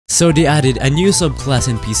So they added a new subclass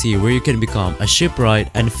in PC where you can become a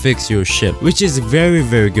shipwright and fix your ship, which is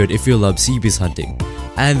very good if you love sea beast hunting.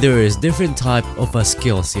 And there is different type of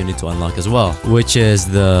skills you need to unlock as well, which is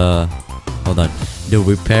the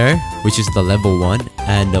repair, which is the level 1,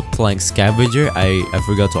 and the plank scavenger. I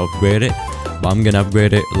forgot to upgrade it, but I'm gonna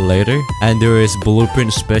upgrade it later. And there is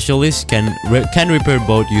blueprint specialist, can repair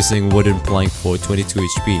boat using wooden plank for 22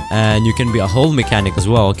 HP. And you can be a hull mechanic as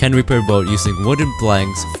well, can repair boat using wooden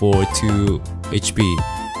planks for 2 HP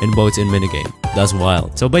in boats in minigame. That's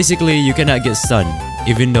wild. So basically you cannot get stunned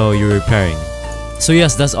even though you're repairing. So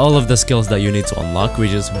yes, that's all of the skills that you need to unlock,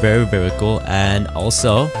 which is very cool. And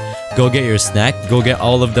also, go get your snack, go get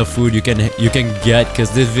all of the food you can get,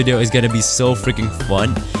 because this video is gonna be so freaking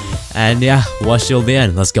fun. And yeah, watch till the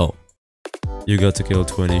end. Let's go. You got to kill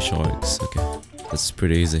 20 sharks. Okay, that's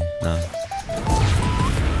pretty easy. Nice.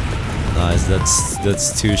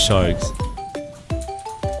 That's 2 sharks.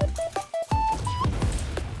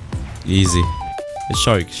 Easy.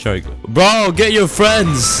 Shark. Bro, get your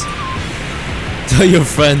friends. Tell your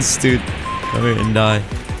friends, dude. Come here and die.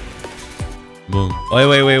 Boom. Oh,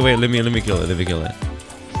 wait. Let me kill it.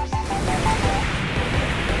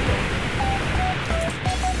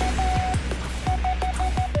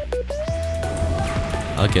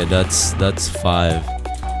 Okay, that's 5.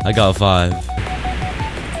 I got 5.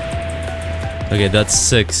 Okay, that's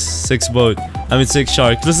 6. 6 boat. I mean 6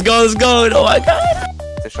 sharks. Let's go. Oh my god.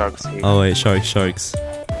 The sharks here. Oh wait, sharks.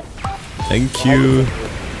 Thank you.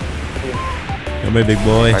 Come here, big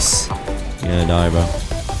boys. Yeah, die, bro.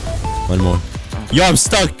 One more. Yo, I'm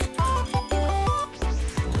stuck.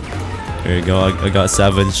 There you go. I got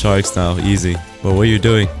 7 sharks now. Easy. But what are you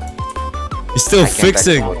doing? You're still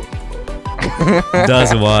fixing.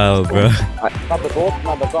 That's wild, bro. Not the boat,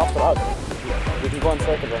 not the golf for us. You can go in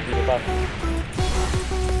circle and get back.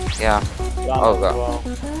 Yeah. Oh god.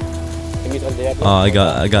 Oh, I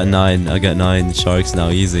got 9. I got 9 sharks now.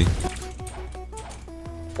 Easy.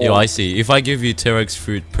 Yo, I see. If I give you T-Rex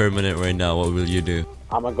fruit permanent right now, what will you do?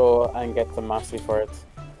 I'm gonna go and get the mastery for it.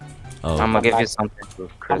 Oh. I'm gonna give you something for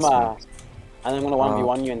Christmas. And I'm gonna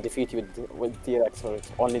 1v1 you and defeat you with T-Rex for it.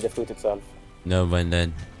 Only the fruit itself. No, but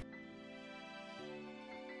then.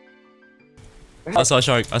 I saw a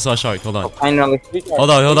shark. Hold on. Oh, finally. Hold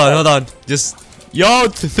on. Just. Yo,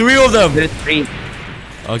 3 of them! There's 3.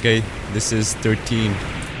 Okay, this is 13.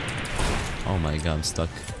 Oh my god, I'm stuck.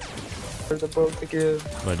 The boat again.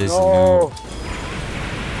 But this is new.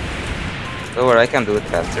 Don't worry, I can do it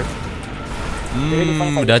faster.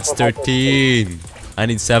 That's 13. I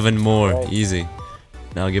need 7 more. Easy.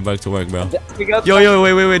 Now get back to work, bro. Yo,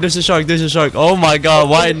 wait. There's a shark. Oh my god,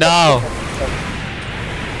 why now?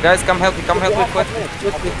 Guys, come help me quick.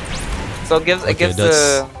 So it gives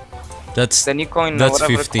that's the new coin. That's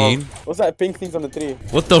 15. What's that pink things on the tree?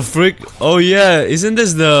 What the frick? Oh yeah, isn't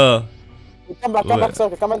this the? Come back,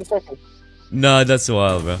 circle. Come back the circle. Nah, that's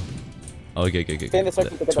wild, bro. Okay. Stay in the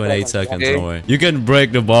circle to get the 28 diamond. seconds, don't worry. You can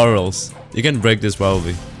break the barrels. You can break this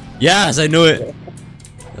probably. Yes, I knew it.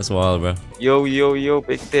 That's wild, bro. Yo,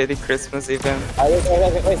 Big Daddy Christmas event. Wait.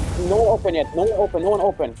 No one open yet. No one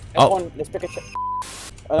open. Everyone, let's pick a check.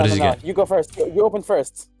 No. You go first. You open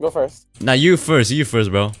first. Go first. Nah, you first,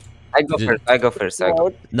 bro. I go first.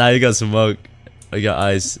 Nah, you got smoke. I got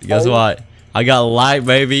ice. Guess what? I got light,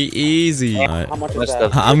 baby. Easy. Right. How much is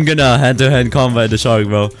that? I'm gonna hand-to-hand combat the shark,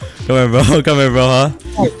 bro. Come here, bro, huh?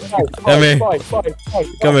 Come here.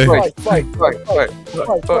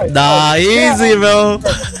 Nah, easy, bro.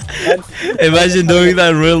 Imagine doing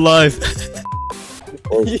that in real life.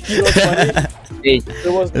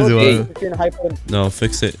 No,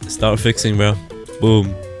 fix it. Start fixing, bro.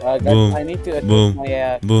 Boom. Boom. I need to boom.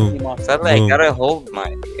 Boom. Sadly, I gotta hold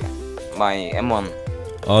my M1.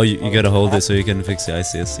 Oh, you gotta hold it so you can fix it. I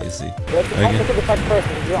see. Okay.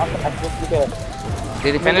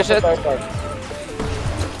 Did he finish it?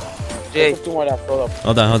 Jay.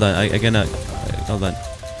 Hold on. I cannot. Hold on.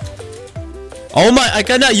 Oh my! I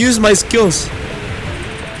cannot use my skills.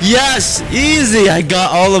 Yes, easy. I got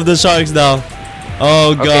all of the sharks now.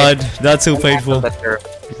 Oh god, that's so painful.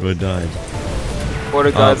 We're done. For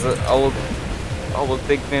the guys, I will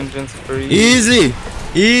take vengeance for you. Easy.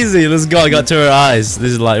 Let's go. I got 2 eyes.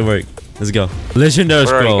 This is light work. Let's go. Legendary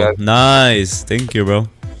scroll. Nice. Thank you, bro.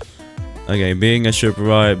 Okay, being a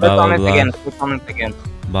shipwright. Blah blah blah. Click on it again.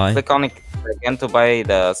 Buy. Click on it again to buy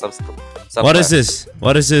the sub. What is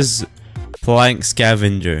this? Plank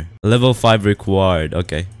scavenger. Level 5 required.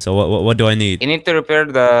 Okay. So what do I need? You need to repair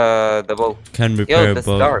the boat. Can repair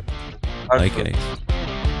boat. Dark. Okay.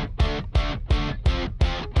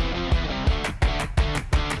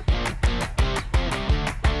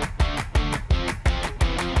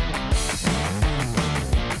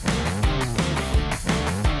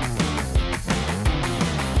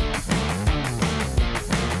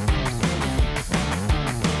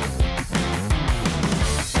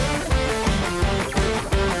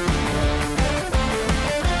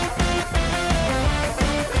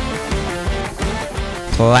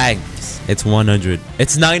 planks. It's 100.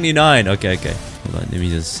 It's 99. Okay, okay. Hold on, let me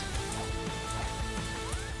just...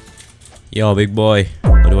 Yo, big boy.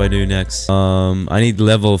 What do I do next? I need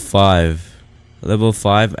level 5. Level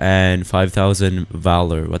 5 and 5,000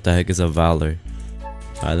 valor. What the heck is a valor?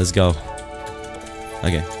 Alright, let's go.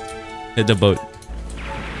 Okay. Hit the boat.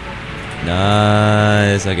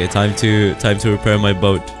 Nice. Okay, time to repair my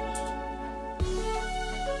boat.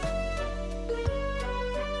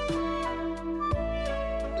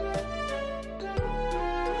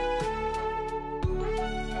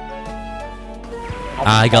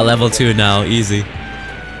 I got level 2 now, easy.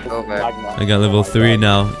 I got level 3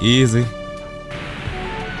 now, easy.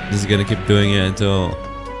 Just gonna keep doing it until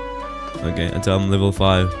I'm level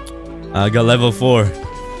 5. I got level 4.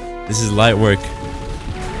 This is light work.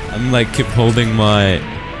 I'm like keep holding my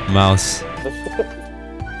mouse.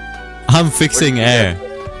 I'm fixing air.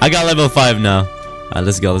 I got level 5 now. Alright,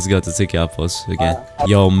 let's go to Tiki Outpost again.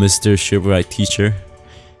 Yo, Mr. SHIPWRIGHT teacher.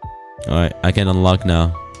 Alright, I can unlock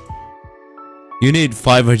now. You need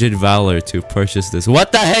 500 valor to purchase this.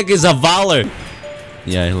 What the heck is a valor?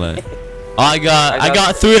 Yeah, like, I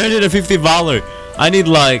got 350 valor. I need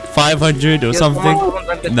like 500 or something.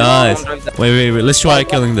 Nice. Wait. Let's try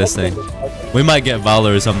killing this thing. We might get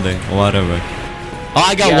valor or something or whatever. Oh,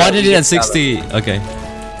 I got 160. Okay.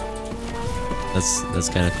 That's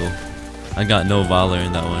kind of cool. I got no valor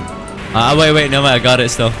in that one. Wait, no, I got it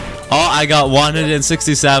still. Oh, I got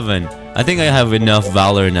 167. I think I have enough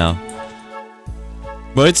valor now.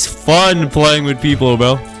 But it's fun playing with people,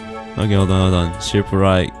 bro. Okay, hold on.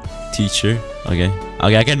 SHIPWRIGHT teacher. Okay,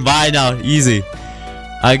 I can buy now. Easy.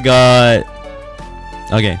 I got...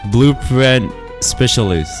 Okay, blueprint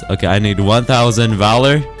specialist. Okay, I need 1,000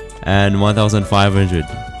 valor and 1,500.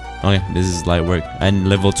 Okay, this is light work. And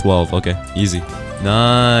level 12. Okay, easy.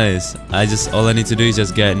 Nice. All I need to do is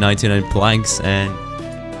just get 99 planks and...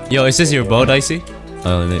 Yo, is this your boat, I see?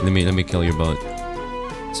 Oh, let me kill your boat.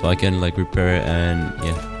 So I can like repair it and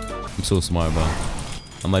yeah. I'm so smart, bro.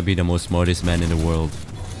 I might be the most smartest man in the world.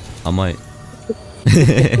 I might.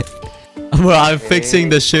 Bro, I'm fixing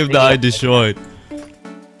the ship that I destroyed.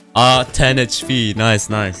 10 HP. Nice.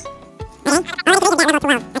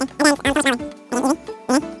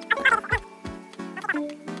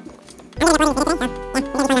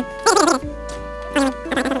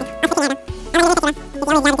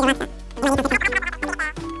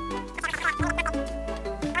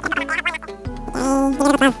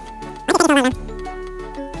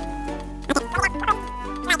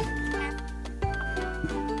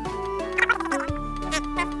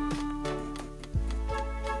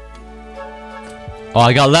 Oh,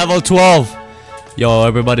 I got level 12. Yo,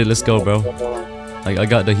 everybody, let's go, bro. I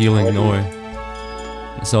got the healing, no worry.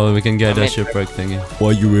 So we can get that shipwreck thingy.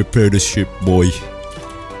 Why you repair the ship, boy?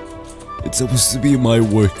 It's supposed to be my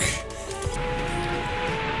work.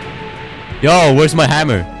 Yo, where's my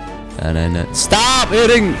hammer? Stop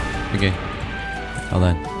hitting! Okay. Hold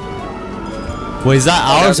on. Wait, is that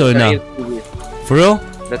ours or no? For real?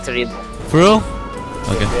 That's a read. For real?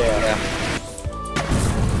 Okay. Yeah.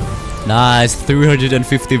 Nice,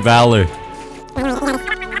 350 valor.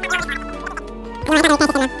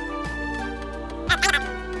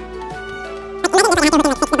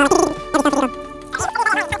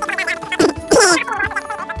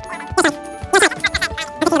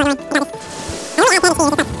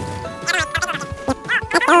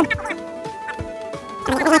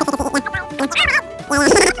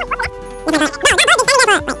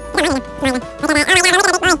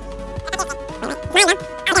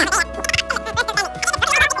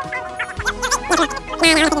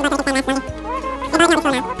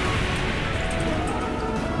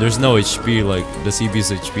 There's no HP, like the CB's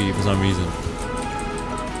HP for some reason.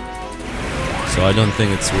 So I don't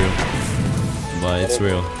think it's real. But it's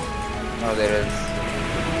real. No, there is.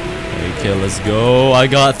 Okay, let's go. I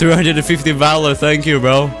got 350 valor, thank you,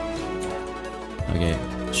 bro. Okay,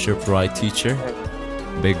 SHIPWRIGHT teacher.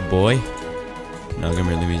 Big boy. Now come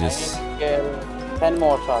here, let me just... 10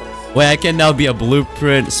 more shots. Wait, I can now be a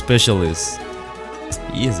blueprint specialist.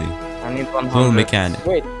 Easy. I need 100. Full mechanic.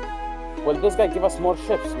 Wait. Will this guy give us more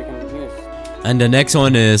ships we can use? And the next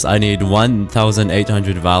one is I need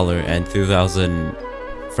 1,800 valor and 2,000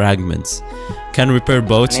 fragments. Can repair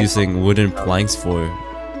boats using wooden planks for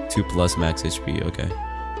 2+ max HP. Okay.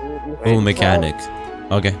 Full mechanic.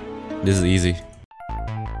 Okay. This is easy.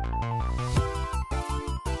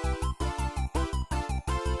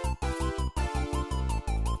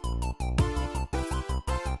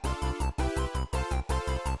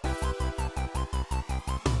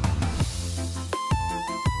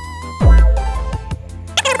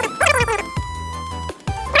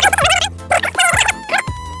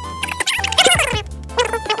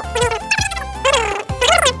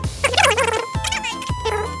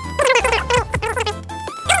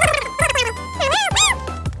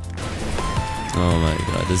 Oh my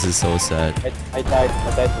god, this is so sad. I died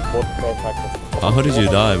with both factors. Oh, how did you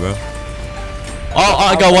die, bro? Oh,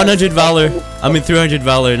 I got 100 valor. I mean 300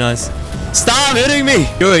 valor, nice. Stop hitting me!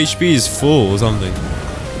 Your HP is full or something.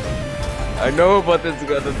 I know, but it's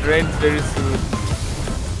gonna drain very soon.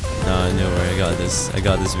 No, no worry, I got this. I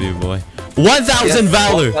got this, baby boy. 1,000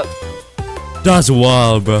 valor! That's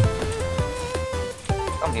wild, bro.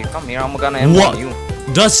 Come here, I'm gonna end on you.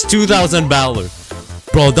 That's 2,000 valor.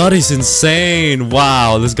 Bro, that is insane.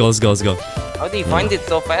 Wow, let's go, let's go, let's go. How do you find it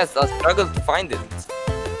so fast? I struggle to find it.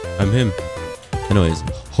 I'm him. Anyways,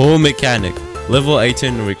 home mechanic. Level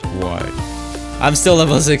 18 required. I'm still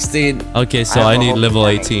level 16. Okay, so I need level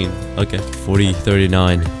 18. Okay, 40,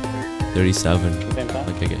 39, 37.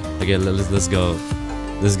 Okay, let's go.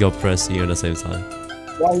 Let's go press you at the same time.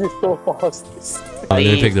 Why are you so fast? I'm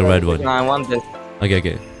gonna pick the red one. I want this.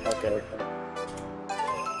 Okay.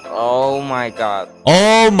 Oh my god.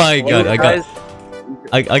 Oh my god, I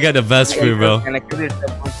got the best food, bro. Can I kill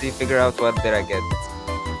yourself once you figure out what did I get?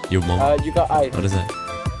 Your mom? You got ice. What is that?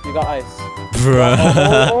 You got ice.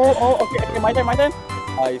 Bruh. Okay, my turn.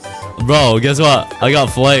 Ice. Bro, guess what? I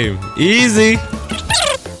got flame. Easy.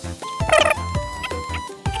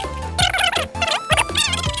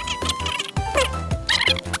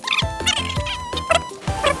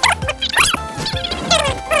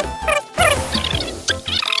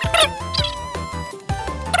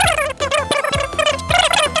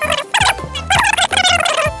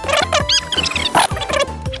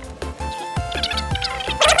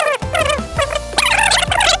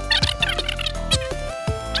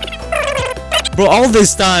 Bro, all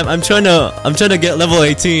this time I'm trying to get level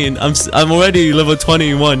 18. I'm already level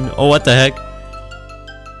 21. Oh, what the heck?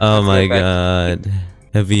 Oh my god.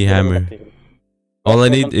 Heavy hammer. All I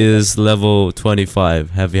need is level 25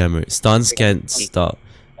 heavy hammer. Stuns can't stop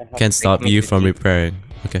you from repairing.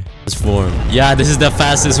 Okay, let's form. Yeah, this is the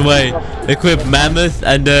fastest way. Equip mammoth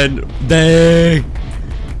and then dang.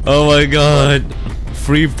 Oh my god.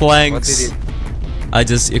 Free planks. I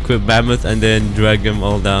just equip mammoth and then drag them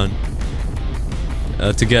all down.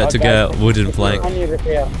 To get wooden plank. I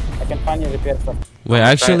can find you repair stuff. Wait,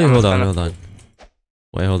 actually, hold on.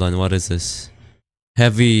 Wait, hold on. What is this?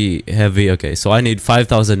 Heavy. Okay, so I need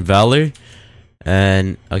 5,000 valor,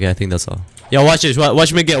 and okay, I think that's all. Yeah, watch it.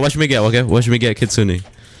 Watch me get. Okay, watch me get Kitsune.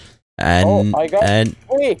 And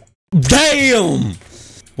Wait. Damn.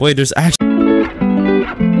 Wait, there's actually.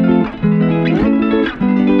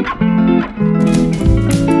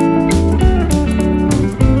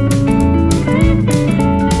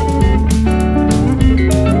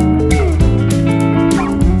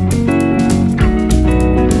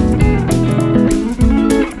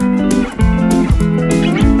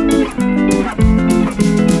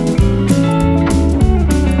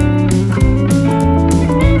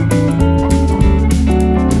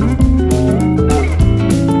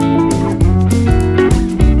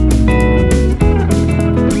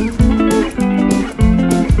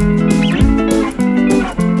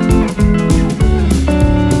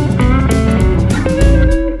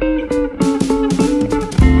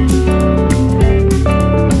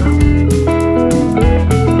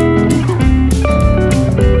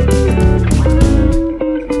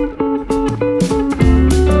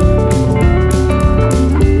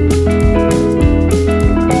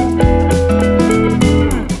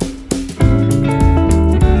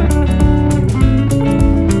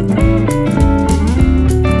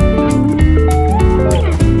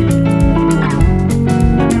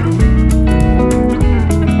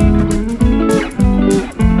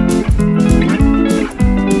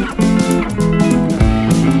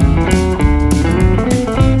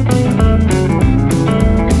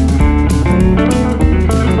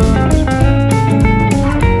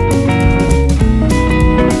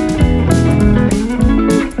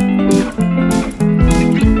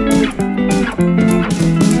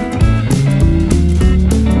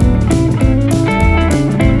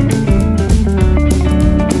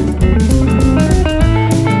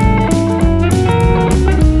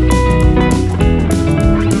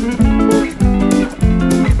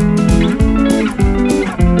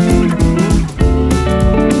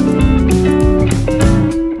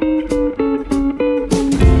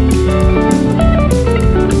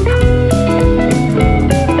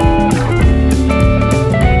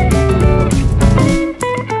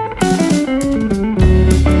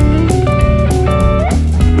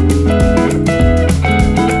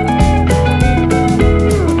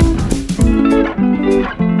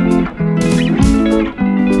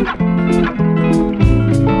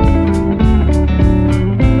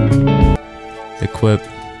 Equip.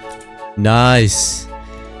 Nice.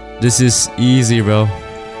 This is easy, bro.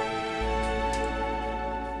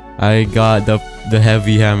 I got the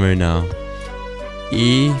heavy hammer now.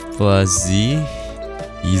 E plus Z.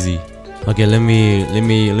 Easy. Okay, let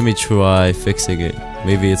me try fixing it.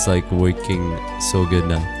 Maybe it's like working so good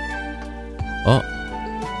now. Oh.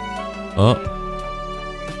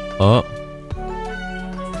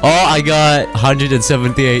 Oh, I got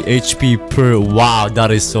 178 HP per. Wow,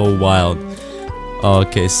 that is so wild.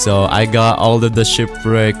 Okay, so I got all of the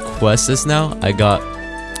shipwreck quests now. I got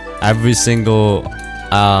every single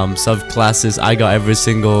subclasses. I got every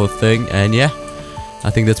single thing, and yeah,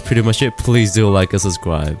 I think that's pretty much it. Please do like and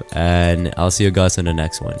subscribe, and I'll see you guys in the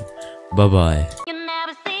next one. Bye bye.